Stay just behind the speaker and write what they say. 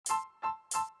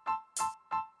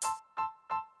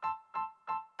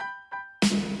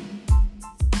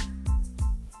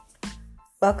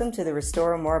Welcome to the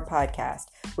Restore More podcast,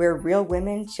 where real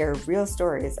women share real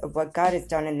stories of what God has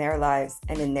done in their lives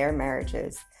and in their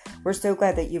marriages. We're so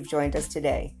glad that you've joined us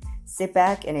today. Sit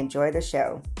back and enjoy the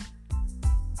show.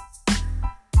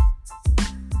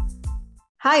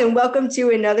 Hi, and welcome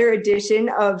to another edition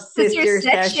of Sister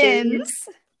Sessions.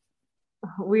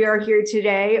 We are here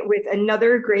today with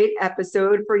another great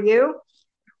episode for you.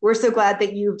 We're so glad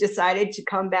that you've decided to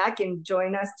come back and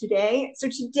join us today. So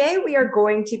today we are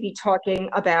going to be talking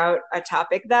about a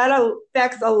topic that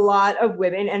affects a lot of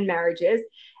women and marriages,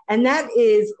 and that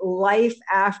is life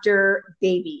after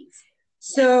babies.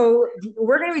 So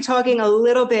we're going to be talking a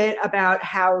little bit about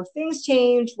how things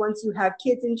change once you have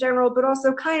kids in general, but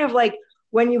also kind of like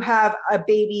when you have a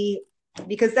baby,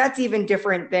 because that's even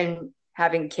different than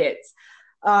having kids.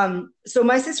 So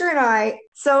my sister and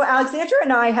Alexandra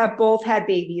and I have both had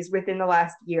babies within the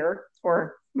last year,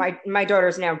 or my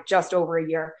daughter's now just over a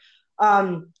year.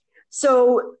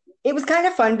 So it was kind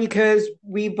of fun because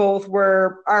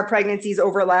our pregnancies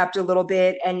overlapped a little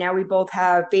bit, and now we both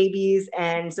have babies.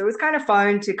 And so it was kind of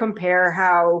fun to compare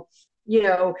how,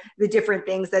 the different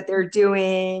things that they're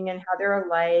doing and how they're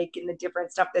alike and the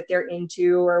different stuff that they're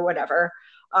into or whatever.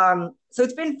 So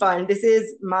it's been fun. This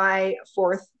is my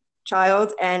fourth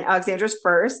child and Alexandra's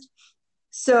first.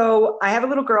 So I have a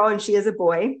little girl and she is a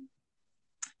boy.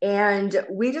 And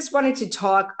we just wanted to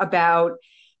talk about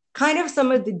kind of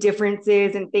some of the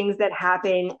differences and things that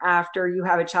happen after you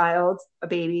have a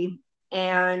baby,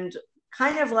 and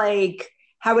kind of like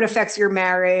how it affects your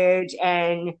marriage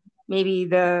and maybe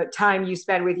the time you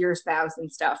spend with your spouse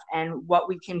and stuff, and what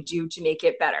we can do to make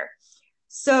it better.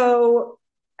 So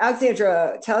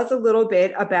Alexandra, tell us a little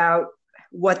bit about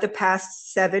what the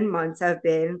past 7 months have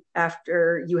been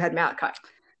after you had Malachi,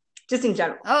 just in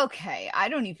general. Okay, I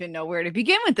don't even know where to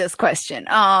begin with this question.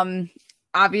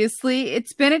 Obviously,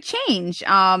 it's been a change.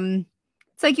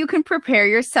 It's like you can prepare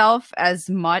yourself as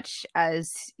much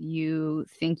as you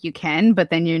think you can, but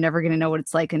then you're never going to know what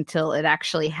it's like until it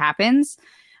actually happens.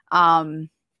 However,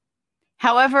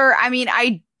 I mean,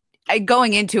 I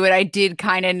going into it, I did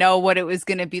kind of know what it was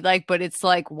going to be like, but it's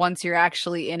like once you're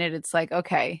actually in it, it's like,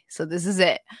 okay, so this is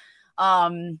it.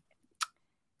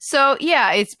 So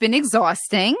yeah, it's been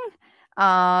exhausting.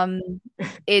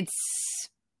 It's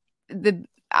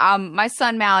my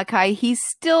son Malachi, he's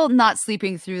still not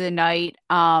sleeping through the night.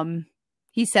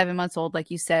 He's 7 months old, like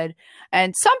you said.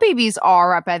 And some babies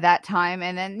are up at that time.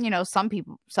 And then, some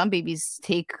babies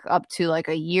take up to like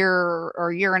a year or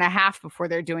a year and a half before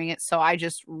they're doing it. So I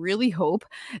just really hope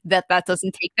that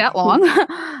doesn't take that long.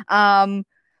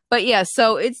 But yeah,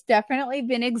 so it's definitely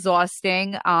been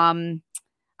exhausting.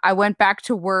 I went back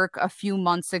to work a few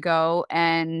months ago,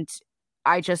 and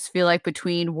I just feel like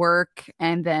between work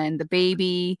and then the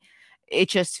baby, it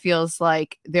just feels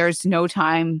like there's no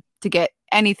time to get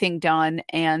anything done.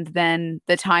 And then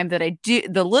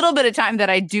the little bit of time that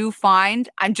I do find,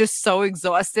 I'm just so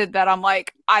exhausted that I'm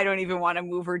like, I don't even want to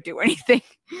move or do anything.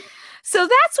 So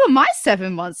that's what my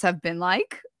 7 months have been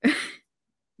like.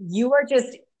 Your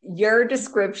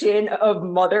description of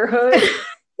motherhood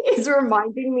is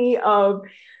reminding me of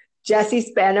Jessie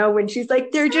Spano when she's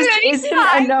like, there just isn't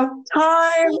enough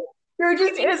time. There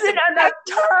just isn't enough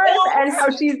time. And how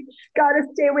she's got to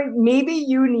stay awake. Maybe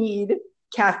you need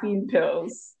caffeine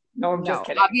pills. No, I'm just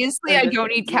kidding. Obviously, I don't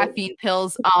need caffeine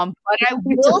pills. But I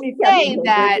will say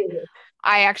that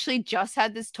I actually just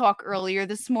had this talk earlier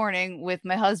this morning with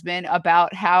my husband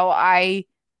about how I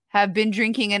have been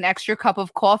drinking an extra cup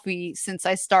of coffee since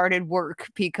I started work,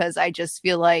 because I just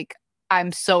feel like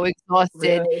I'm so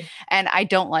exhausted. Really? And I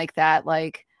don't like that.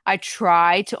 Like, I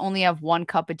try to only have 1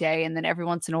 cup a day, and then every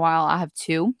once in a while I'll have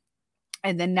 2.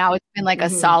 And then now it's been like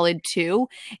a solid 2,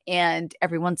 and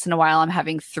every once in a while I'm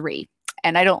having 3,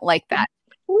 and I don't like that.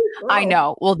 Oh. I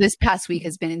know. Well, this past week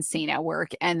has been insane at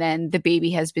work, and then the baby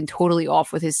has been totally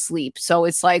off with his sleep. So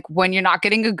it's like when you're not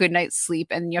getting a good night's sleep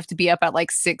and you have to be up at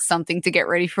like 6 something to get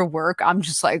ready for work, I'm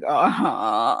just like, So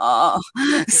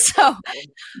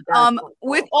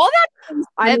with all that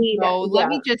said, let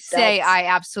me just say I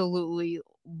absolutely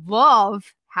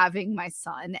love having my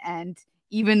son, and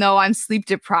even though I'm sleep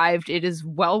deprived, it is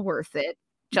well worth it.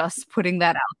 Just putting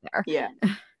that out there. Yeah.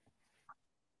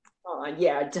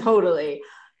 Yeah, totally.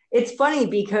 It's funny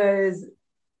because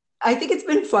I think it's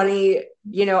been funny.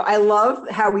 I love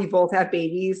how we both have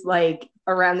babies like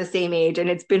around the same age, and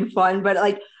it's been fun, but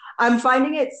like I'm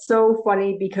finding it so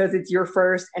funny because it's your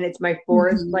first and it's my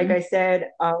fourth, like I said.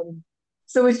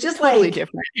 So it's just totally like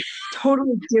different.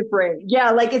 Totally different.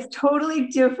 Yeah, like it's totally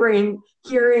different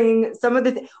hearing some of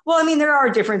the well, I mean, there are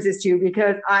differences too,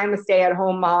 because I'm a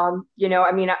stay-at-home mom.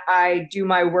 I mean, I do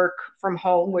my work from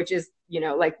home, which is,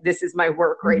 like this is my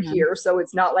work right here. So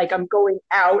it's not like I'm going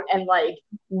out and like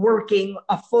working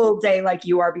a full day like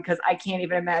you are, because I can't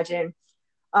even imagine.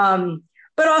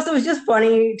 But also it's just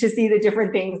funny to see the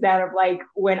different things that of like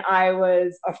when I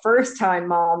was a first time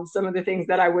mom, some of the things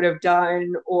that I would have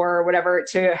done or whatever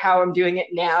to how I'm doing it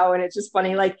now. And it's just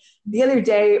funny. Like the other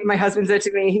day, my husband said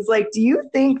to me, he's like, do you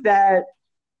think that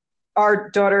our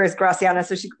daughter is Graciana?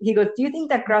 So he goes, do you think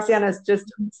that Graciana is just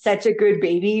such a good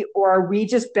baby, or are we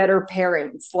just better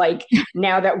parents? Like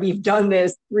now that we've done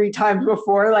this 3 times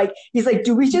before, like he's like,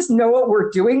 do we just know what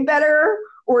we're doing better?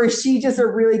 Or is she just a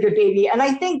really good baby? And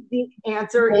I think the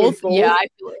answer is both. Yeah,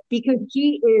 because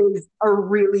she is a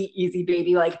really easy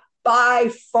baby. Like by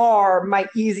far my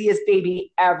easiest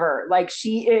baby ever. Like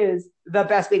she is the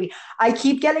best baby. I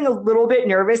keep getting a little bit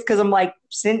nervous because I'm like,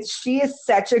 since she is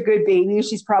such a good baby,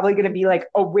 she's probably going to be like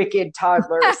a wicked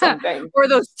toddler or something. Or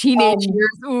those teenage years.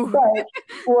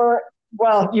 Well,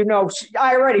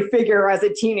 I already figure as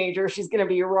a teenager, she's going to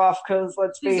be rough because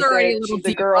let's face it, she's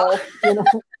a girl.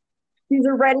 She's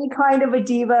already kind of a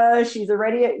diva. She's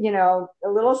already, a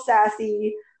little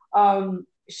sassy.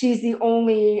 She's the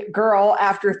only girl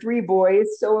after 3 boys.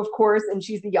 So, of course, and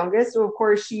she's the youngest. So, of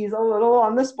course, she's a little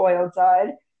on the spoiled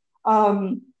side.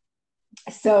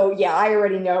 So, yeah, I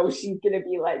already know she's going to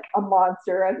be like a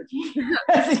monster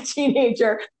as a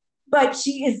teenager. But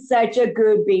she is such a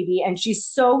good baby, and she's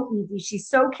so easy. She's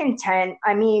so content.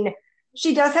 I mean,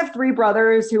 she does have 3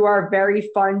 brothers who are very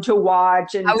fun to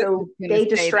watch, and so they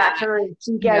distract her, and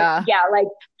she gets like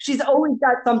she's always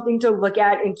got something to look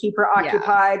at and keep her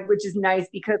occupied, which is nice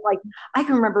because like I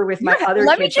can remember with my other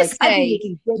let kids, me just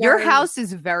say your house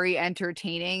is very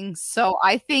entertaining, so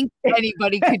I think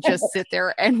anybody could just sit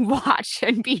there and watch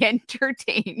and be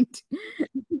entertained.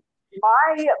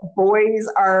 My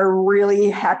boys are really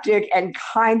hectic and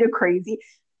kind of crazy.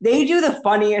 They do the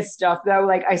funniest stuff though.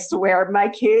 Like I swear, my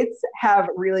kids have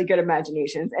really good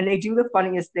imaginations and they do the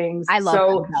funniest things. I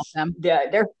love them. Yeah,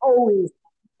 there's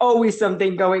always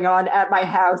something going on at my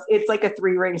house. It's like a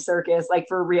 3-ring circus, like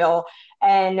for real.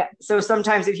 And so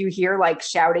sometimes if you hear like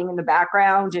shouting in the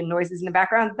background and noises in the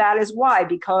background, that is why,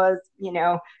 because,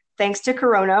 thanks to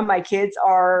Corona, my kids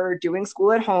are doing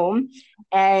school at home.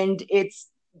 And it's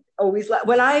always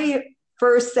when I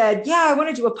first said, yeah, I want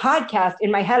to do a podcast,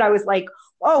 in my head, I was like,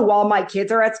 oh, while my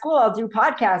kids are at school, I'll do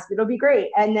podcasts. It'll be great.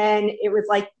 And then it was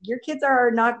like, your kids are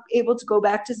not able to go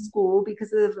back to school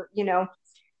because of,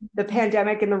 the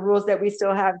pandemic and the rules that we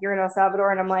still have here in El Salvador.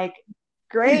 And I'm like,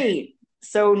 great.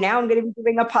 So now I'm going to be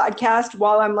doing a podcast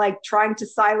while I'm like trying to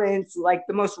silence like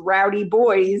the most rowdy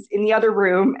boys in the other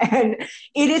room. And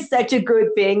it is such a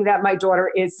good thing that my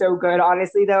daughter is so good.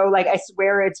 Honestly, though, like I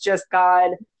swear it's just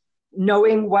God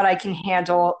knowing what I can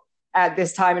handle at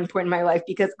this time and point in my life,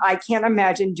 because I can't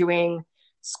imagine doing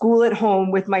school at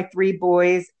home with my 3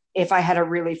 boys if I had a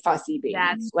really fussy baby.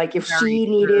 Like if she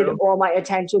needed all my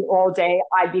attention all day,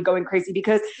 I'd be going crazy,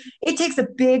 because it takes a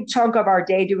big chunk of our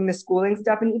day doing the schooling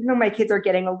stuff. And even though my kids are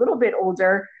getting a little bit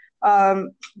older,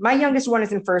 my youngest one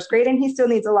is in 1st grade and he still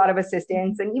needs a lot of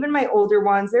assistance. And even my older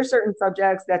ones, there's certain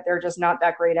subjects that they're just not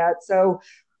that great at. So,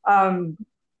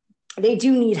 they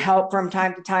do need help from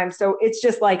time to time. So it's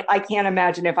just like, I can't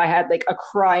imagine if I had like a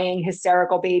crying,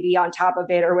 hysterical baby on top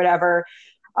of it or whatever,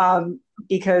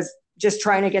 because just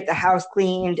trying to get the house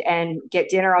cleaned and get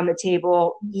dinner on the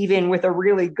table, even with a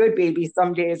really good baby,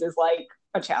 some days is like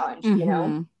a challenge,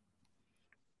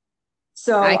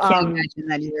 So I can't imagine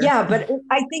that either. Yeah, but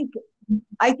I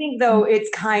think though it's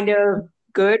kind of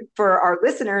good for our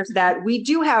listeners that we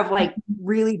do have like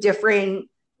really different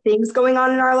things going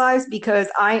on in our lives, because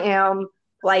I am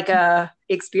like a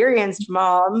experienced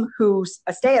mom who's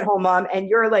a stay-at-home mom, and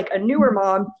you're like a newer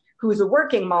mom who's a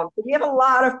working mom. So we have a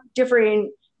lot of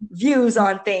different views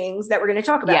on things that we're going to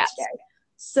talk about today.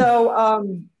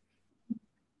 So,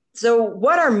 so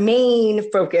what our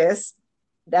main focus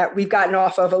that we've gotten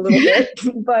off of a little bit,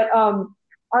 but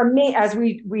our main, as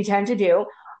we tend to do,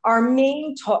 our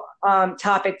main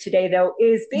topic today, though,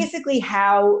 is basically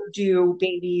how do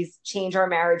babies change our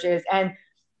marriages? And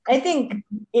I think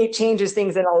it changes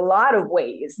things in a lot of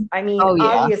ways. I mean,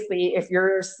 obviously, if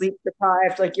you're sleep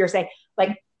deprived, like you're saying,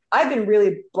 like I've been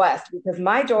really blessed because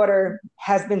my daughter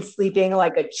has been sleeping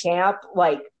like a champ,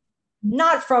 like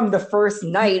not from the first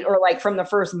night or like from the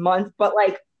first month, but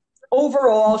like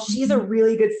overall, she's a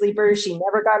really good sleeper. She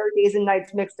never got her days and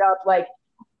nights mixed up. Like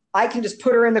I can just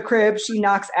put her in the crib. She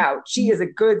knocks out. She is a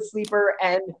good sleeper.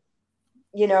 And,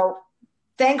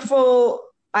 thankful.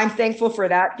 I'm thankful for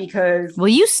that because well,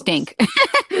 you stink.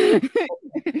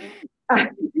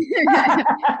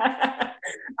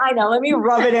 I know. Let me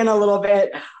rub it in a little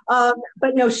bit.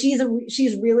 But no, she's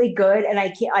really good, and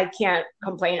I can't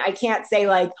complain. I can't say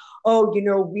like, oh,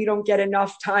 we don't get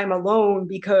enough time alone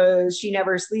because she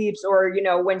never sleeps, or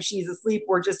when she's asleep,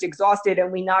 we're just exhausted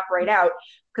and we knock right out.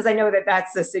 Because I know that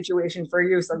that's the situation for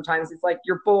you. Sometimes it's like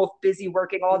you're both busy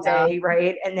working all day,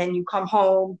 right? And then you come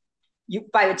home.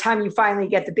 By the time you finally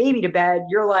get the baby to bed,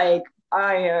 you're like,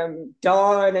 I am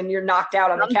done, and you're knocked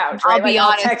out on the couch, right? I'll be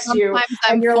honest, I'll text you, sometimes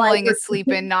I'm falling asleep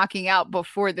and knocking out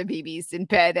before the baby's in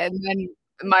bed, and then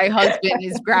my husband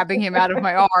is grabbing him out of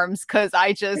my arms because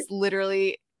I just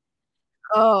literally,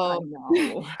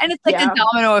 and it's like a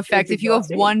domino effect. If you have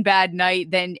one bad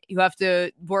night, then you have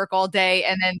to work all day,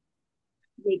 and then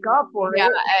make up for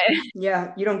it.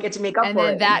 Yeah, you don't get to make up for it. And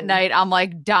then that night, I'm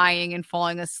like dying and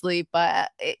falling asleep.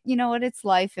 But you know what? It's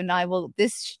life, and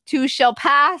this too shall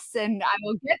pass, and I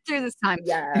will get through this time.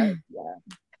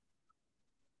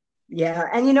 Yeah.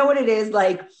 And you know what it is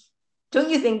like?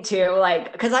 Don't you think too?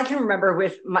 Like, because I can remember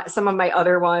with some of my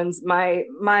other ones, my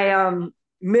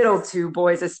middle two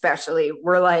boys especially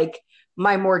were like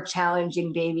my more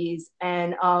challenging babies,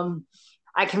 and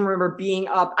I can remember being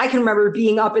up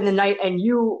in the night, and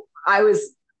I was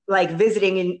like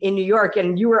visiting in New York,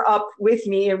 and you were up with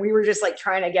me, and we were just like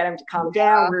trying to get him to calm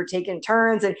down. We were taking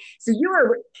turns. And so you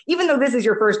were, even though this is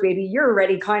your first baby, you're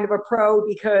already kind of a pro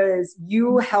because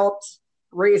you helped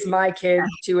raise my kid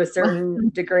to a certain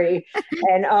degree.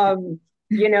 And,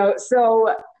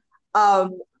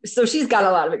 so she's got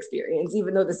a lot of experience,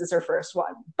 even though this is her first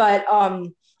one. But,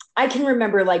 I can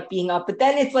remember like being up, but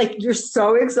then it's like you're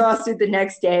so exhausted the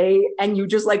next day and you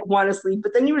just like want to sleep,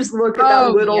 but then you just look at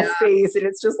that little face and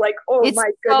it's just like, it's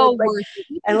my goodness.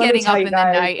 Like, and getting up in the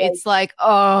night, it's like,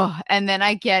 and then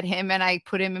I get him and I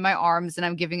put him in my arms and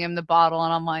I'm giving him the bottle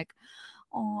and I'm like,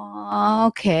 oh,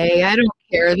 okay, I don't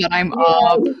care that I'm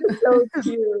up. So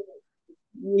cute.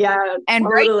 Yeah. And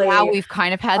totally. Right now we've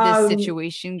kind of had this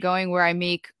situation going where I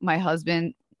make my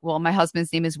husband's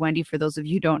name is Wendy, for those of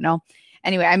you who don't know.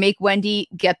 Anyway, I make Wendy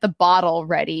get the bottle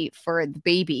ready for the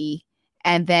baby,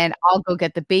 and then I'll go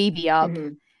get the baby up,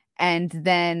 and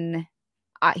then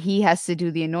he has to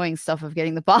do the annoying stuff of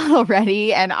getting the bottle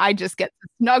ready, and I just get to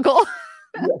snuggle.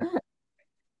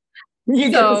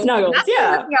 You get the snuggles,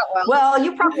 yeah. Well,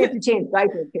 you probably have to change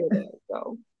diapers too,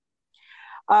 so.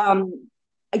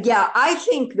 Yeah, I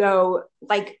think though,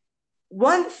 like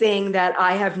one thing that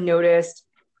I have noticed,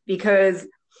 because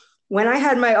when I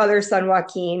had my other son,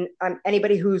 Joaquin,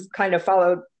 anybody who's kind of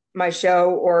followed my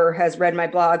show or has read my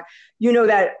blog, you know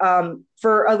that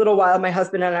for a little while, my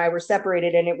husband and I were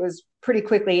separated, and it was pretty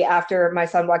quickly after my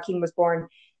son, Joaquin, was born.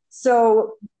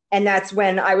 So, and that's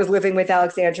when I was living with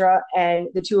Alexandra, and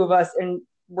the two of us, and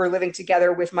we're living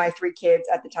together with my 3 kids.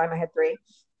 At the time I had 3.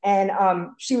 And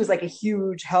she was like a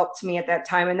huge help to me at that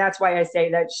time. And that's why I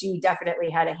say that she definitely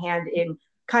had a hand in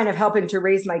kind of helping to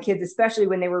raise my kids, especially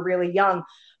when they were really young.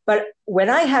 But when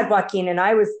I had Joaquin, and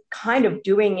I was kind of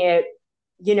doing it,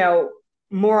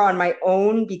 more on my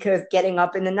own, because getting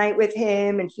up in the night with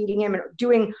him and feeding him and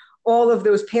doing all of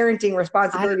those parenting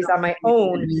responsibilities on my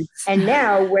own. And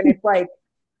now when it's like,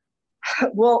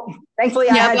 well, thankfully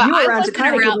I had you around to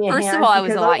kind of give me a hand. First of all, I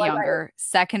was a lot younger.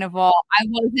 Second of all, I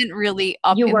wasn't really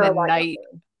up in the night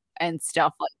and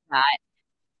stuff like that.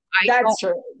 That's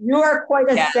true. You are quite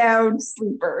a sound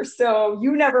sleeper, so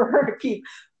you never heard a peep.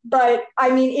 But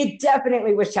I mean, it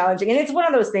definitely was challenging. And it's one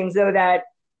of those things, though, that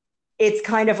it's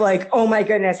kind of like, oh my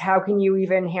goodness, how can you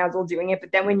even handle doing it?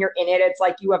 But then when you're in it, it's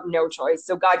like you have no choice.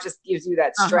 So God just gives you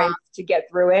that strength to get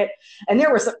through it. And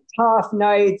there were some tough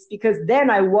nights, because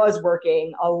then I was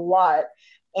working a lot.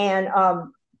 And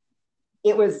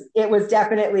it was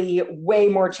definitely way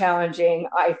more challenging,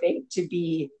 I think, to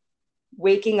be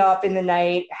waking up in the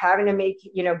night, having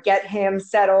to get him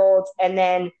settled, and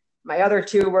then my other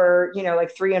 2 were,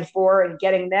 like 3 and 4, and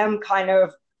getting them kind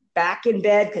of back in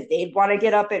bed because they'd want to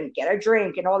get up and get a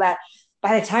drink and all that.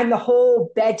 By the time the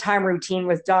whole bedtime routine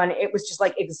was done, it was just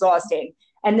like exhausting.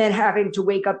 And then having to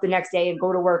wake up the next day and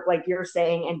go to work, like you're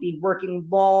saying, and be working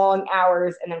long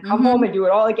hours and then come home and do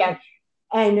it all again.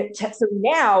 And so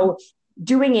now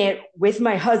doing it with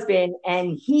my husband,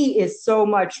 and he is so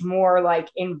much more like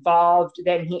involved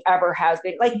than he ever has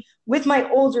been. Like with my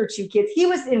older 2 kids, he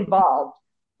was involved.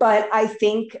 But I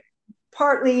think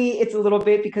partly it's a little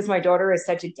bit because my daughter is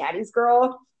such a daddy's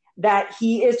girl that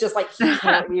he is just like, he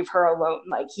can't leave her alone.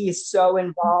 Like he's so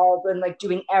involved and like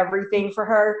doing everything for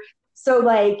her. So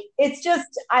like, it's just,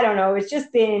 I don't know, it's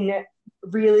just been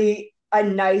really a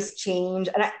nice change.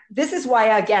 And this is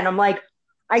why, again, I'm like,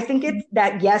 I think it's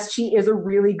that, yes, she is a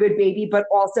really good baby, but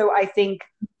also I think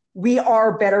we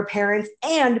are better parents.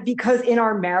 And because in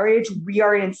our marriage, we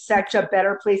are in such a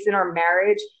better place in our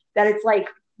marriage that it's like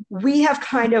we have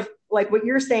kind of like what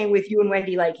you're saying with you and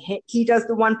Wendy, like he does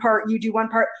the one part, you do one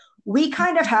part. We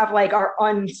kind of have like our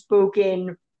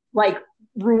unspoken like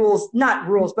rules, not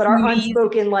rules, but our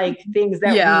unspoken like things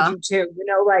that we do too, you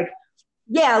know, like,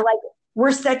 yeah, like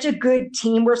we're such a good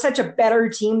team. We're such a better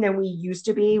team than we used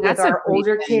to be with our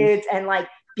older kids. And like,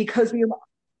 because we,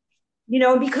 you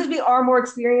know, because we are more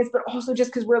experienced, but also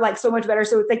just because we're like so much better.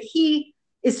 So it's like he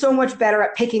is so much better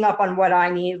at picking up on what I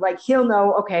need. Like he'll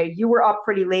know, okay, you were up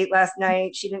pretty late last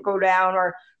night. She didn't go down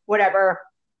or whatever.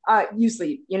 You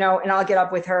sleep, you know, and I'll get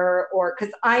up with her, or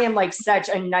because I am like such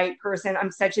a night person.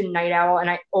 I'm such a night owl, and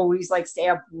I always like stay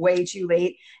up way too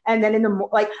late. And then in the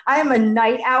like, I am a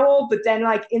night owl, but then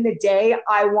like in the day,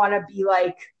 I want to be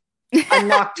like a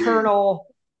nocturnal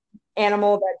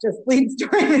animal that just sleeps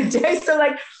during the day. So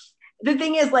like the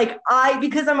thing is, like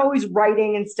because I'm always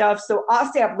writing and stuff, so I'll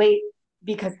stay up late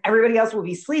because everybody else will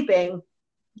be sleeping,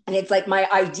 and it's like my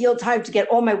ideal time to get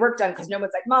all my work done because no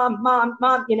one's like,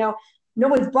 mom, you know. No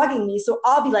one's bugging me. So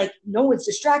I'll be like, no one's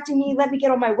distracting me. Let me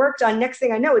get all my work done. Next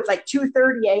thing I know, it's like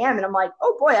 2:30 a.m. And I'm like,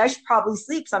 oh boy, I should probably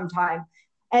sleep sometime.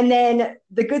 And then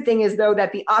the good thing is though,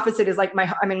 that the opposite is like my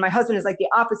husband is like the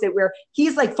opposite, where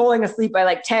he's like falling asleep by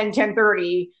like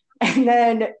 10:30. And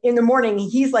then in the morning,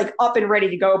 he's like up and ready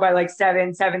to go by like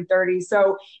 7:30.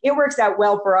 So it works out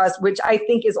well for us, which I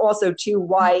think is also too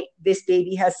why this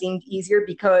baby has seemed easier,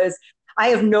 because I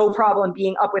have no problem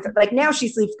being up with her. Like now she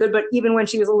sleeps good, but even when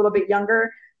she was a little bit younger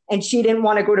and she didn't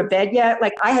want to go to bed yet,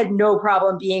 like I had no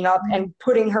problem being up and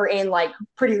putting her in like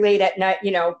pretty late at night,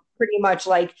 you know, pretty much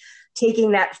like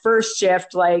taking that first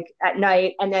shift like at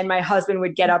night. And then my husband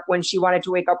would get up when she wanted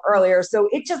to wake up earlier. So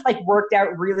it just like worked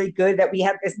out really good that we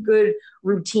had this good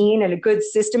routine and a good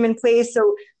system in place.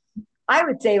 So I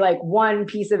would say like one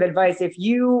piece of advice, if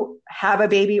you have a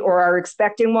baby or are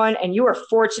expecting one and you are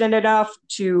fortunate enough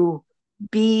to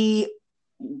be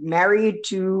married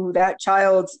to that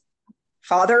child's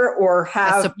father or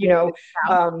have, you know,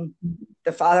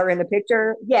 the father in the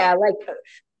picture. Yeah.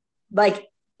 Like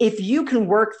if you can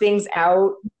work things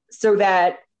out so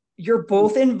that you're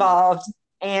both involved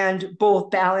and both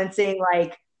balancing,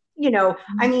 like, you know,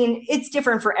 I mean, it's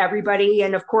different for everybody.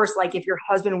 And of course, like if your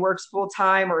husband works full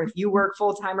time or if you work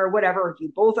full time or whatever, if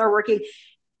you both are working,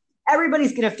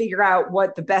 everybody's going to figure out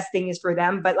what the best thing is for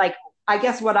them. But like, I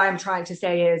guess what I'm trying to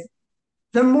say is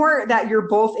the more that you're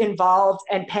both involved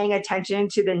and paying attention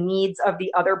to the needs of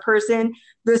the other person,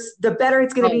 the better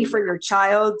it's going to be for your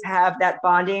child to have that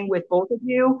bonding with both of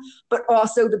you, but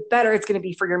also the better it's going to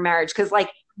be for your marriage. Because like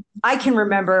I can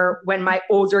remember when my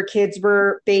older kids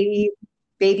were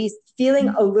babies feeling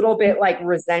a little bit like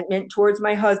resentment towards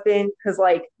my husband, because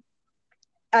like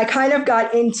I kind of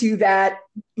got into that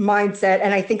mindset,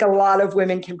 and I think a lot of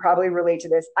women can probably relate to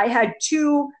this. I had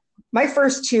my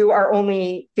first two are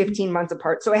only 15 months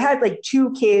apart. So I had like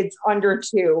two kids under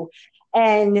 2.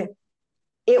 And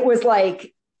it was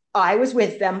like, I was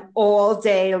with them all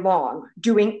day long,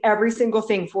 doing every single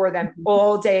thing for them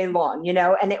all day long, you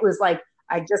know? And it was like,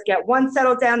 I just get one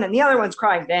settled down, then the other one's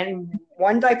crying. Then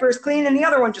one diaper is clean and the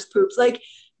other one just poops. Like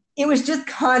it was just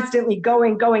constantly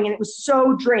going. And it was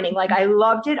so draining. Like I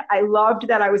loved it. I loved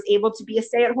that I was able to be a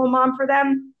stay-at-home mom for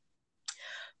them.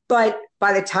 But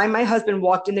by the time my husband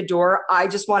walked in the door, I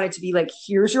just wanted to be like,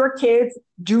 here's your kids.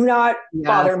 Do not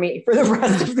bother me for the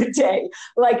rest of the day.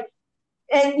 Like,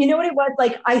 and you know what it was?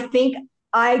 Like, I think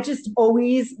I just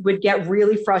always would get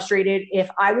really frustrated if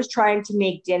I was trying to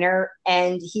make dinner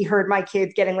and he heard my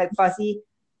kids getting like fussy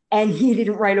and he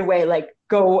didn't right away, like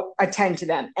go attend to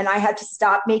them. And I had to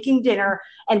stop making dinner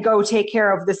and go take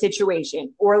care of the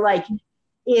situation. Or like,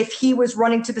 if he was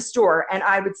running to the store and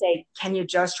I would say, can you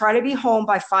just try to be home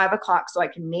by 5 o'clock so I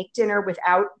can make dinner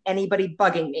without anybody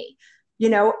bugging me? You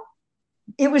know,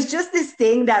 it was just this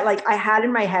thing that like I had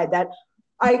in my head that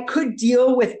I could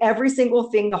deal with every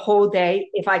single thing the whole day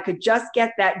if I could just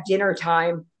get that dinner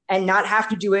time and not have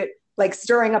to do it like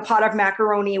stirring a pot of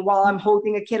macaroni while I'm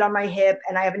holding a kid on my hip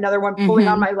and I have another one pulling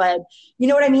on my leg. You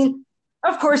know what I mean?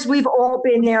 Of course, we've all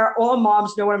been there. All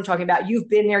moms know what I'm talking about. You've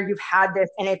been there, you've had this,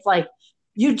 and it's like,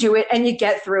 you do it and you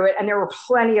get through it. And there were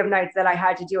plenty of nights that I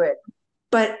had to do it.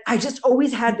 But I just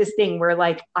always had this thing where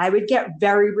like I would get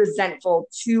very resentful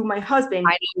to my husband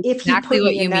if he put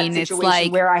me in that situation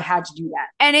like, where I had to do that.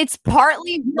 And it's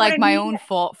partly you know like my own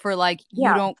fault for like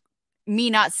me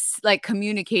not like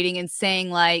communicating and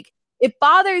saying like it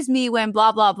bothers me when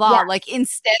blah blah blah. Yeah. Like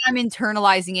instead I'm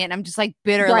internalizing it and I'm just like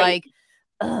bitter like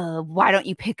why don't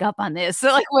you pick up on this?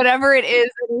 So like whatever it is,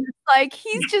 Like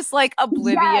he's just like Yes.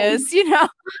 oblivious, you know?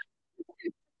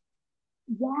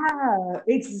 Yeah,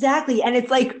 exactly. And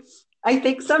it's like, I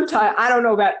think sometimes, I don't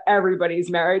know about everybody's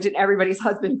marriage and everybody's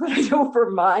husband, but I know for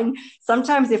mine,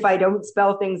 sometimes if I don't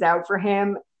spell things out for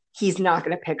him, he's not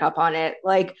going to pick up on it.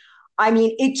 Like, I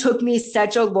mean, it took me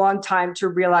such a long time to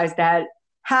realize that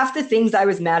half the things I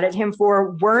was mad at him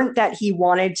for weren't that he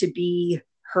wanted to be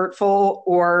hurtful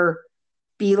or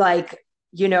be like,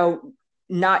 you know,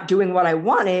 not doing what I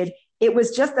wanted. It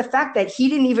was just the fact that he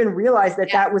didn't even realize that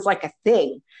that was like a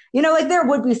thing. You know, like there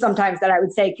would be sometimes that I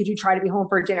would say, could you try to be home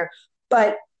for dinner?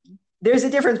 But there's a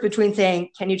difference between saying,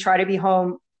 can you try to be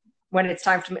home when it's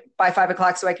time to by 5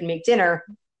 o'clock so I can make dinner,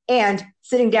 and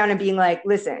sitting down and being like,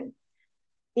 listen,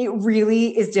 it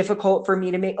really is difficult for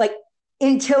me to make, like,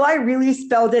 until I really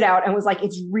spelled it out and was like,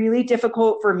 it's really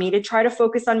difficult for me to try to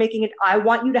focus on making it. I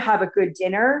want you to have a good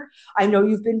dinner. I know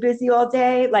you've been busy all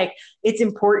day. Like, it's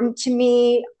important to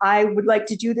me. I would like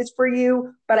to do this for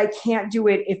you, but I can't do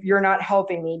it if you're not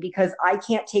helping me, because I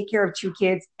can't take care of two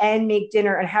kids and make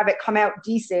dinner and have it come out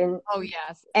decent. Oh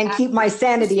yes, and keep my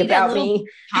sanity about me.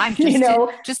 Time just, you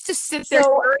know, just to sit there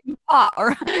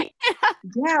or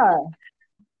yeah.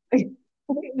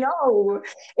 No,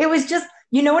 it was just,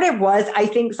 you know what it was? I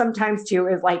think sometimes too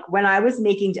is like when I was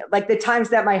making, like the times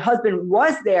that my husband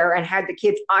was there and had the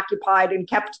kids occupied and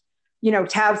kept, you know,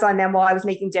 tabs on them while I was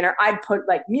making dinner, I'd put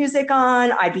like music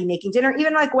on, I'd be making dinner.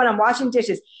 Even like when I'm washing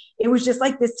dishes, it was just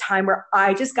like this time where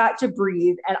I just got to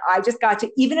breathe, and I just got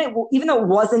to, even though it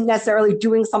wasn't necessarily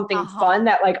doing something fun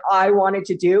that like I wanted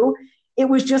to do, it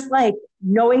was just like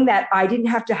knowing that I didn't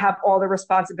have to have all the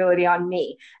responsibility on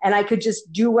me, and I could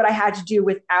just do what I had to do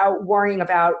without worrying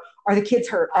about, are the kids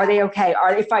hurt? Are they okay?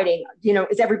 Are they fighting? You know,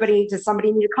 does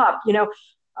somebody need a cup? You know?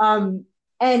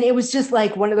 And it was just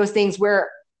like one of those things where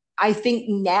I think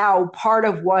now part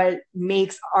of what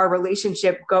makes our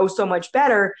relationship go so much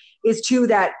better is too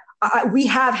that we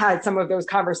have had some of those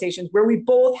conversations where we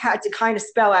both had to kind of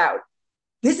spell out,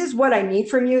 this is what I need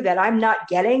from you that I'm not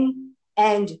getting.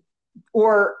 And,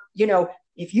 or, you know,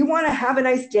 if you want to have a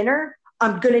nice dinner,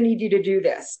 I'm going to need you to do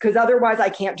this, because otherwise I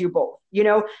can't do both, you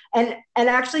know? And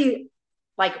actually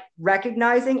like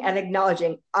recognizing and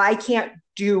acknowledging I can't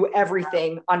do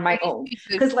everything on my own.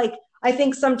 Because like, I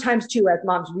think sometimes too, as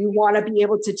moms, we want to be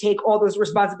able to take all those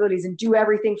responsibilities and do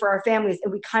everything for our families.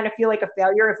 And we kind of feel like a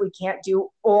failure if we can't do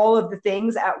all of the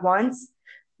things at once,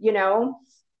 you know?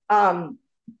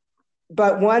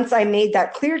 But once I made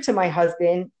that clear to my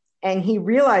husband and he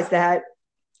realized that,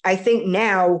 I think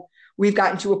now we've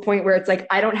gotten to a point where it's like,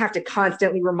 I don't have to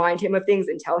constantly remind him of things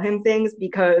and tell him things,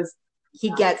 because he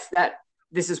gets that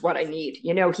this is what I need.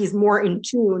 You know, he's more in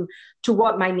tune to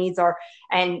what my needs are.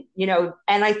 And, you know,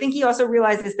 and I think he also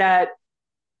realizes that,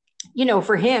 you know,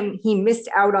 for him, he missed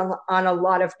out on a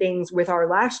lot of things with our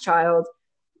last child,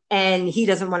 and he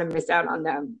doesn't want to miss out on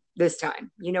them this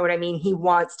time. You know what I mean? He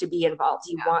wants to be involved.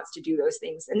 He wants to do those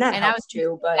things. And that helps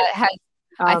too. But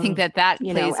I think that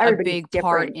plays a big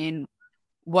part in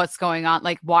what's going on.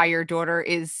 Like why your daughter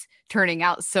is turning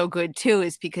out so good too,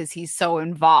 is because he's so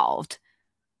involved.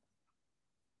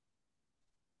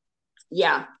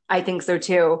 Yeah, I think so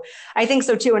too.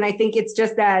 And I think it's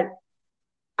just that,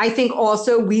 I think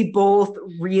also we both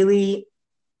really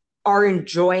are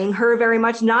enjoying her very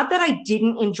much. Not that I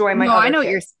didn't enjoy my other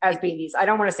kids as babies. I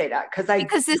don't want to say that because I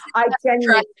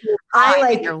genuinely, I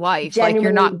like your life. Like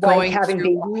you're not going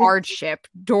through hardship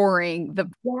during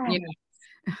the, you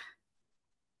know.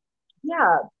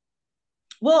 Yeah.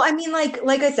 Well, I mean, like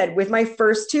I said, with my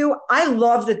first two, I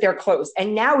love that they're close.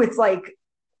 And now it's like,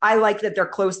 I like that they're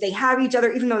close. They have each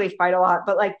other, even though they fight a lot,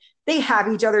 but like they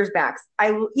have each other's backs.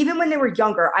 Even when they were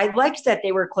younger, I liked that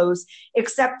they were close,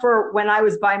 except for when I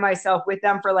was by myself with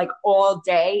them for like all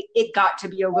day, it got to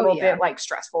be a little bit like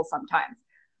stressful sometimes.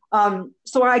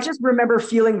 So I just remember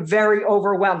feeling very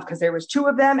overwhelmed because there was two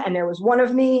of them and there was one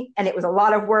of me, and it was a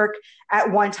lot of work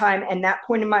at one time. And that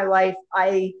point in my life,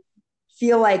 I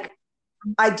feel like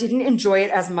I didn't enjoy it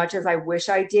as much as I wish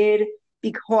I did,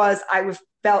 because I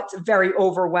felt very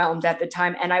overwhelmed at the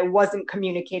time, and I wasn't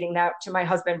communicating that to my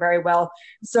husband very well.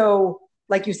 So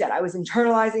like you said, I was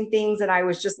internalizing things and I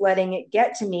was just letting it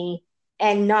get to me,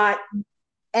 and then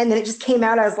it just came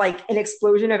out as like an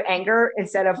explosion of anger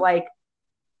instead of like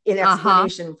an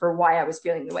explanation for why I was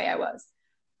feeling the way I was.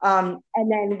 And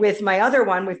then with my other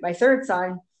one, with my third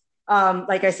son,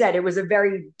 like I said, it was a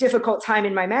very difficult time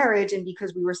in my marriage. And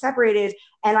because we were separated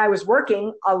and I was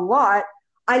working a lot,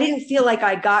 I didn't feel like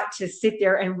I got to sit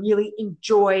there and really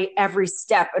enjoy every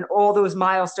step and all those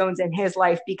milestones in his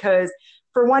life, because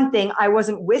for one thing, I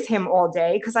wasn't with him all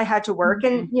day because I had to work,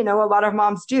 and, you know, a lot of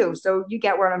moms do. So you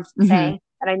get what I'm saying.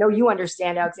 And I know you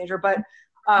understand, Alexandra, but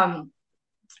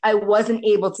I wasn't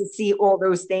able to see all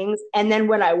those things. And then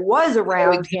when I was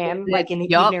around him, like in the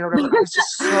evening or whatever, I was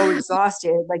just so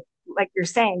exhausted, like you're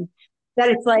saying, that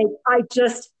it's like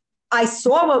I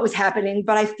saw what was happening,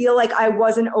 but I feel like I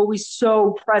wasn't always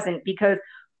so present because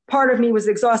part of me was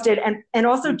exhausted, and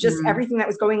also just everything that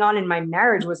was going on in my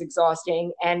marriage was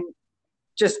exhausting and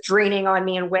just draining on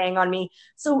me and weighing on me.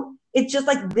 So it's just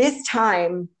like this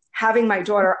time having my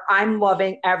daughter, I'm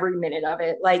loving every minute of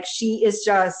it. Like she is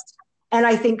just, and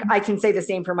I think I can say the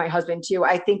same for my husband too.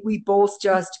 I think we both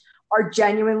just are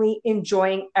genuinely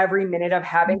enjoying every minute of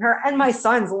having her. And my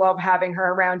sons love having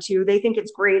her around too. They think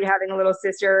it's great having a little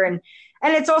sister. And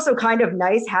it's also kind of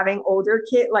nice having older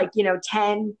kid, like,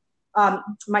 10,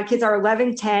 my kids are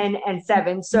 11, 10, and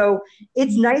 7. So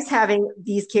it's nice having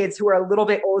these kids who are a little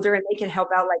bit older and they can help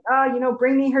out, like,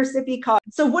 bring me her sippy cup.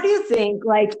 So what do you think,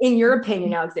 like, in your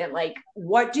opinion, Alexander, like,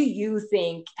 what do you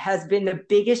think has been the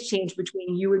biggest change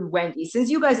between you and Wendy, since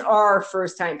you guys are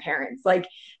first-time parents? Like,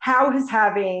 how has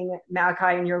having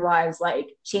Malachi in your lives, like,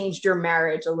 changed your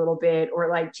marriage a little bit, or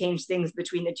like changed things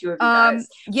between the two of you guys?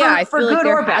 Yeah, I feel like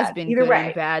there has been either good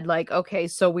and bad. Like, okay,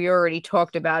 so we already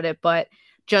talked about it, but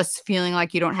just feeling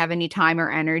like you don't have any time or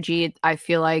energy. I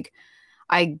feel like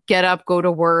I get up, go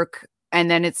to work, and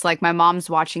then it's like my mom's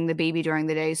watching the baby during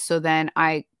the day. So then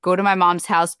I go to my mom's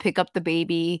house, pick up the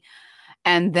baby,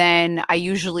 and then I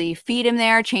usually feed him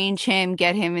there, change him,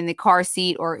 get him in the car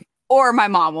seat, or my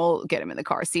mom will get him in the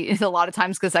car seat a lot of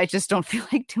times because I just don't feel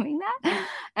like doing that.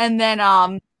 And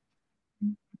then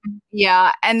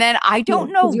yeah, and then I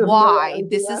don't know why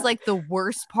this is like the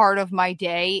worst part of my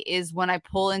day is when I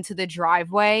pull into the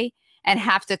driveway and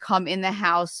have to come in the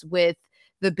house with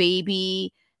the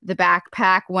baby, the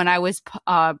backpack. When I was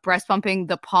breast pumping,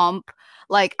 the pump,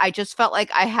 like I just felt like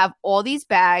I have all these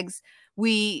bags.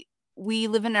 We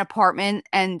live in an apartment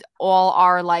and all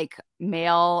our like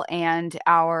mail and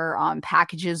our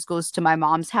packages goes to my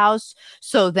mom's house.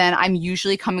 So then I'm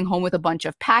usually coming home with a bunch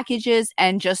of packages,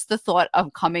 and just the thought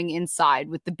of coming inside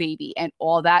with the baby and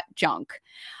all that junk,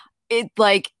 it's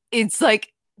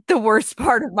like the worst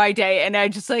part of my day. And I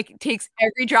just like takes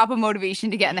every drop of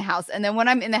motivation to get in the house. And then when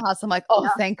I'm in the house, I'm like, oh,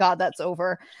 thank God that's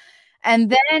over.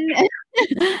 And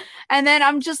then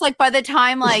I'm just like, by the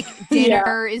time like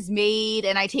dinner is made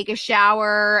and I take a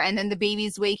shower and then the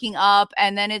baby's waking up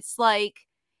and then it's like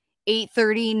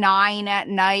 8:39 at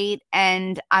night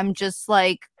and I'm just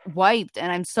like wiped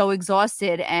and I'm so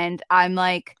exhausted and I'm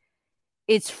like,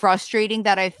 it's frustrating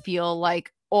that I feel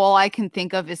like all I can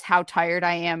think of is how tired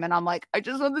I am. And I'm like, I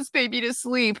just want this baby to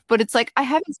sleep. But it's like, I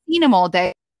haven't seen him all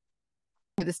day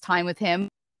this time with him.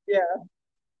 Yeah.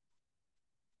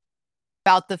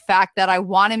 About the fact that I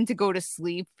want him to go to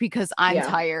sleep because I'm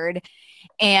tired.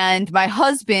 And my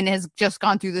husband has just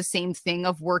gone through the same thing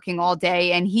of working all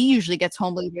day and he usually gets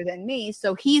home later than me.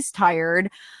 So he's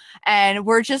tired. And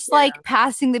we're just like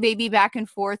passing the baby back and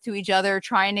forth to each other,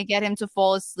 trying to get him to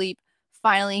fall asleep.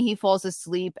 Finally, he falls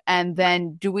asleep. And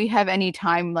then do we have any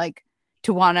time like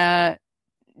to want to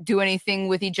do anything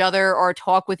with each other or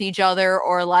talk with each other,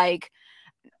 or like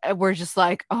we're just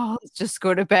like, oh, let's just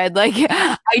go to bed. Like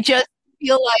I just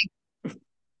feel like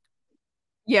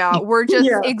we're just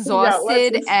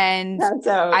exhausted. And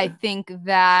I think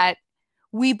that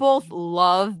we both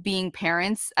love being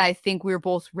parents. I think we're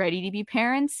both ready to be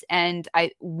parents, and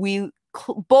we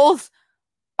both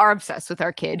are obsessed with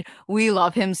our kid. We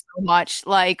love him so much.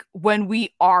 Like when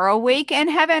we are awake and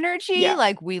have energy,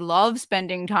 like we love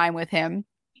spending time with him.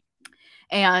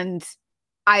 And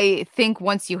I think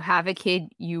once you have a kid,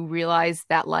 you realize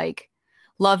that like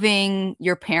loving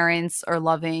your parents or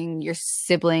loving your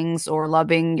siblings or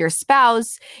loving your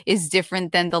spouse is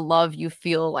different than the love you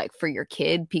feel like for your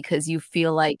kid, because you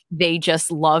feel like they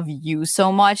just love you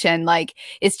so much. And like,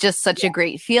 it's just such a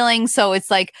great feeling. So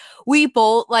it's like, we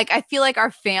both like, I feel like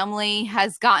our family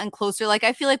has gotten closer. Like,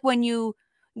 I feel like when you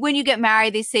get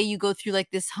married, they say you go through like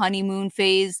this honeymoon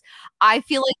phase. I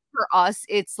feel like for us,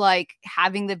 it's like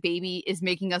having the baby is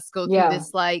making us go through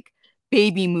this like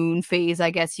baby moon phase, I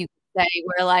guess you could say,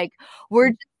 where like we're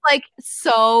just like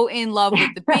so in love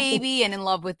with the baby and in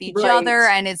love with each other,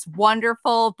 and it's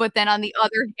wonderful. But then on the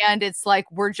other hand, it's like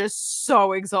we're just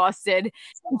so exhausted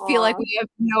and feel like we have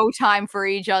no time for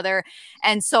each other.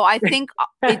 And so I think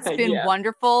it's been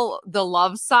wonderful, the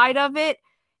love side of it.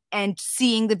 And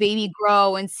seeing the baby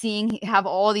grow and seeing have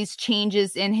all these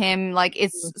changes in him, like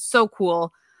it's so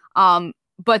cool.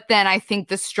 But then I think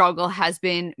the struggle has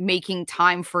been making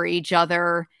time for each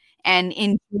other and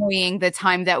enjoying the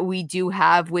time that we do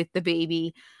have with the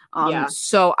baby.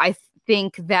 So I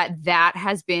think that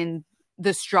has been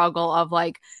the struggle of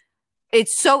like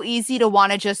it's so easy to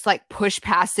want to just like push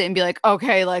past it and be like,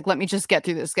 okay, like let me just get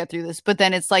through this. But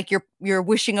then it's like you're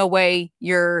wishing away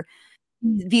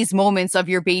these moments of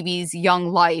your baby's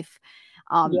young life.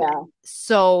 Yeah.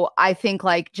 So I think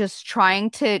like just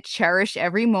trying to cherish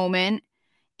every moment.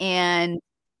 And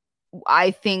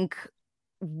I think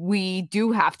we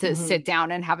do have to sit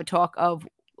down and have a talk of,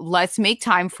 let's make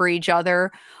time for each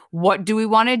other. What do we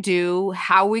want to do?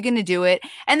 How are we going to do it?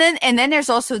 And then there's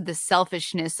also the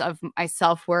selfishness of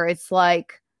myself, where it's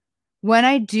like, when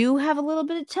I do have a little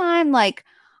bit of time, like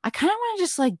I kind of want to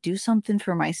just like do something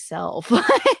for myself,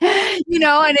 you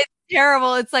know, and it's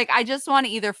terrible. It's like, I just want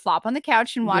to either flop on the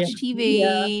couch and watch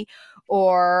TV,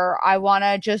 or I want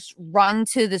to just run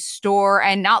to the store,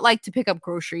 and not like to pick up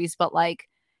groceries, but like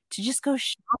to just go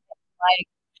shopping. Like,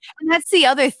 and that's the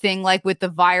other thing, like with the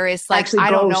virus, like actually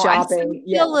I don't know, shopping. I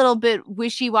feel a little bit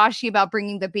wishy-washy about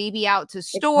bringing the baby out to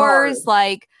stores.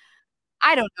 Like,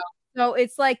 I don't know. So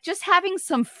it's like just having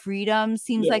some freedom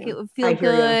seems like it would feel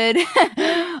good.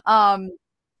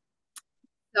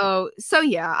 So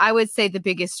yeah, I would say the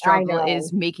biggest struggle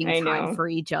is making time for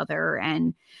each other.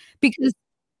 And because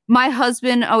my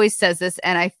husband always says this,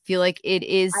 and I feel like it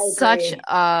is such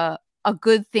a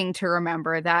good thing to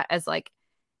remember, that as like,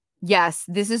 yes,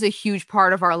 this is a huge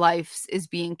part of our lives, is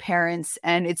being parents,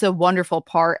 and it's a wonderful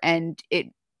part. And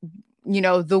it, you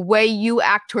know, the way you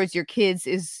act towards your kids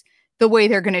is the way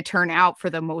they're going to turn out for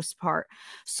the most part.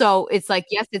 So it's like,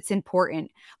 yes, it's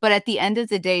important, but at the end of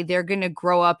the day, they're going to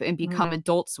grow up and become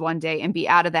adults one day and be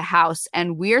out of the house.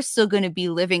 And we're still going to be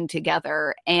living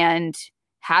together and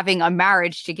having a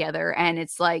marriage together. And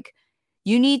it's like,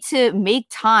 you need to make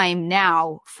time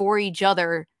now for each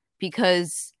other,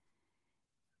 because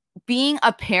being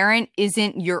a parent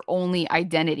isn't your only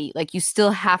identity. Like, you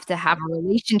still have to have a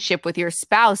relationship with your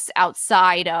spouse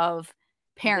outside of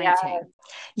parenting.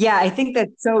 Yeah, I think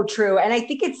that's so true. And I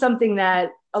think it's something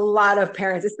that a lot of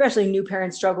parents, especially new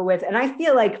parents, struggle with. And I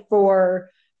feel like for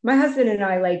my husband and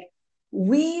I, like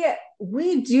we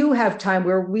do have time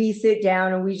where we sit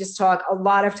down and we just talk. A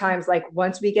lot of times, like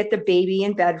once we get the baby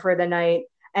in bed for the night,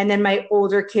 and then my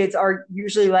older kids are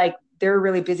usually like, they're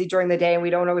really busy during the day, and we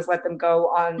don't always let them go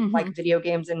on like video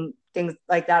games and things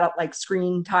like that, like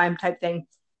screen time type thing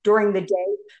during the day.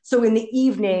 So in the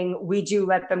evening, we do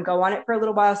let them go on it for a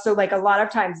little while. So like a lot of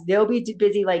times they'll be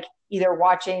busy, like either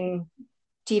watching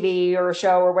TV or a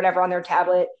show or whatever on their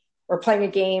tablet, or playing a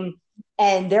game.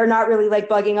 And they're not really like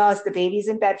bugging us. The baby's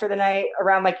in bed for the night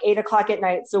around like 8 o'clock at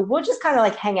night. So we'll just kind of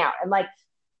like hang out, and like,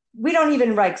 we don't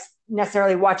even like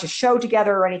necessarily watch a show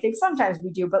together or anything. Sometimes we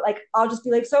do, but like, I'll just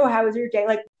be like, so how was your day?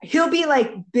 Like, he'll be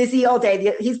like busy all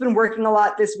day. He's been working a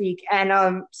lot this week.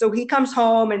 And so he comes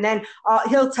home, and then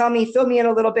he'll fill me in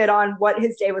a little bit on what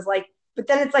his day was like. But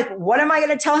then it's like, what am I going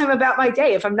to tell him about my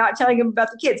day if I'm not telling him about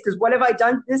the kids? Because what have I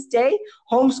done this day?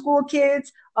 Homeschool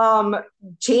kids,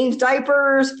 change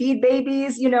diapers, feed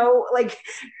babies, you know, like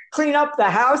clean up the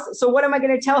house. So what am I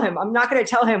going to tell him? I'm not going to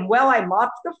tell him, well, I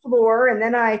mopped the floor and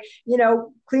then I, you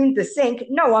know, cleaned the sink.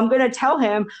 No, I'm going to tell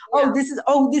him, this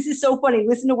is so funny.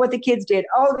 Listen to what the kids did.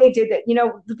 Oh, they did that. You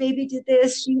know, the baby did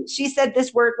this. She said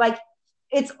this word. Like,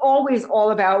 it's always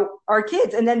all about our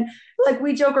kids. And then like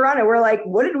we joke around and we're like,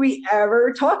 what did we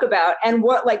ever talk about? And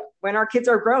what, like, when our kids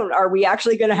are grown, are we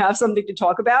actually going to have something to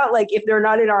talk about? Like, if they're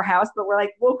not in our house, but we're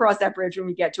like, we'll cross that bridge when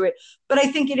we get to it. But I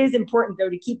think it is important though,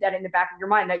 to keep that in the back of your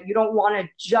mind, that you don't want to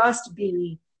just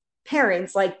be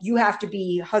parents. Like, you have to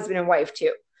be husband and wife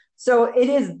too. So it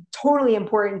is totally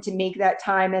important to make that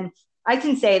time. And I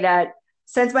can say that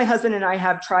since my husband and I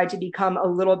have tried to become a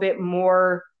little bit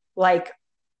more like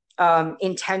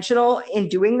intentional in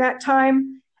doing that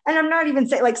time. And I'm not even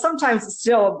saying, like, sometimes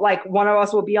still like one of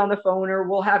us will be on the phone or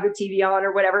we'll have the TV on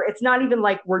or whatever. It's not even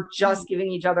like we're just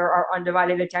giving each other our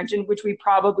undivided attention, which we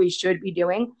probably should be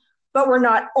doing, but we're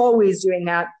not always doing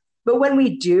that. But when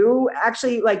we do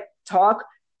actually like talk,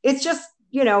 it's just,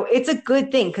 you know, it's a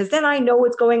good thing, because then I know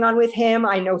what's going on with him.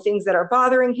 I know things that are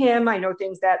bothering him. I know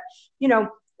things that, you know,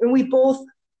 and we both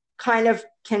kind of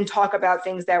can talk about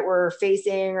things that we're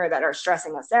facing or that are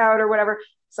stressing us out or whatever.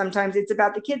 Sometimes it's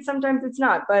about the kids, sometimes it's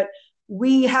not. But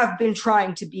we have been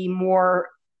trying to be more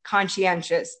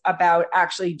conscientious about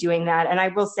actually doing that. And I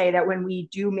will say that when we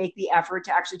do make the effort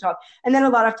to actually talk, and then a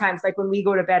lot of times, like when we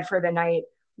go to bed for the night,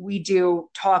 we do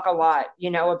talk a lot,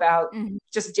 you know, about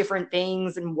just different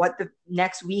things and what the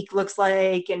next week looks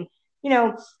like. And you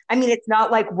know, I mean, it's not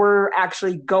like we're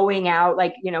actually going out.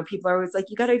 Like, you know, people are always like,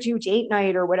 you got to do date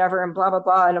night or whatever and blah, blah,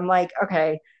 blah. And I'm like,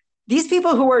 okay, these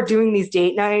people who are doing these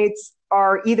date nights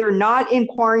are either not in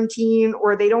quarantine,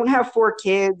 or they don't have 4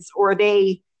 kids, or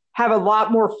they have a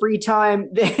lot more free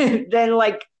time than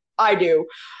like I do.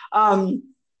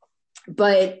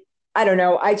 But I don't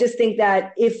know. I just think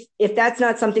that if that's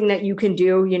not something that you can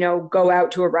do, go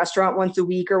out to a restaurant once a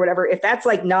week or whatever, if that's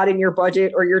like not in your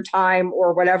budget or your time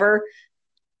or whatever,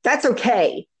 that's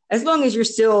okay. As long as you're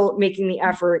still making the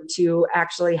effort to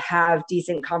actually have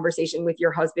decent conversation with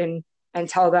your husband and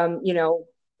tell them,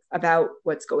 about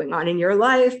what's going on in your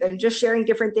life and just sharing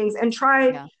different things, and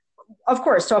try, of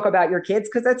course, talk about your kids,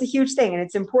 because that's a huge thing and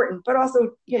it's important, but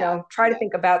also, try to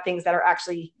think about things that are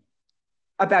actually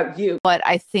about you. But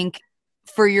I think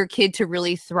for your kid to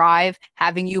really thrive,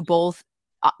 having you both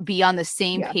be on the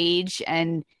same page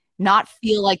and not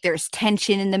feel like there's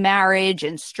tension in the marriage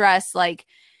and stress, like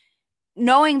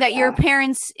knowing that your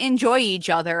parents enjoy each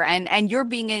other and you're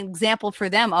being an example for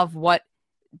them of what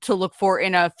to look for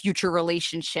in a future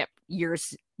relationship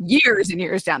years and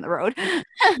years down the road.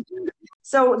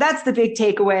 So that's the big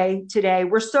takeaway today.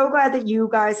 We're so glad that you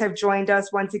guys have joined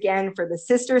us once again for the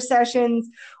Sister Sessions.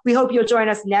 We hope you'll join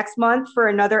us next month for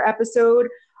another episode.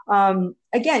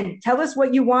 Again, tell us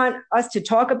what you want us to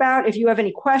talk about. If you have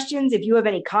any questions, if you have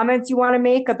any comments you want to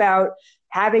make about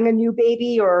having a new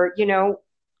baby, or,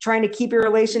 trying to keep your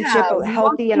relationship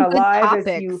healthy and alive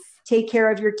as you take care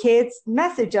of your kids,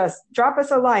 message us, drop us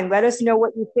a line, let us know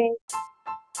what you think.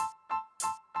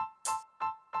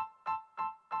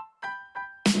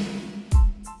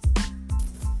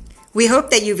 We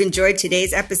hope that you've enjoyed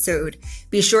today's episode.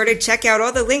 Be sure to check out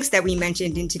all the links that we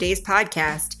mentioned in today's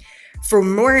podcast. For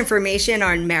more information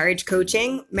on marriage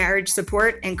coaching, marriage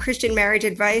support, and Christian marriage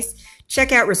advice,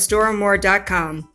 check out restoreamore.com.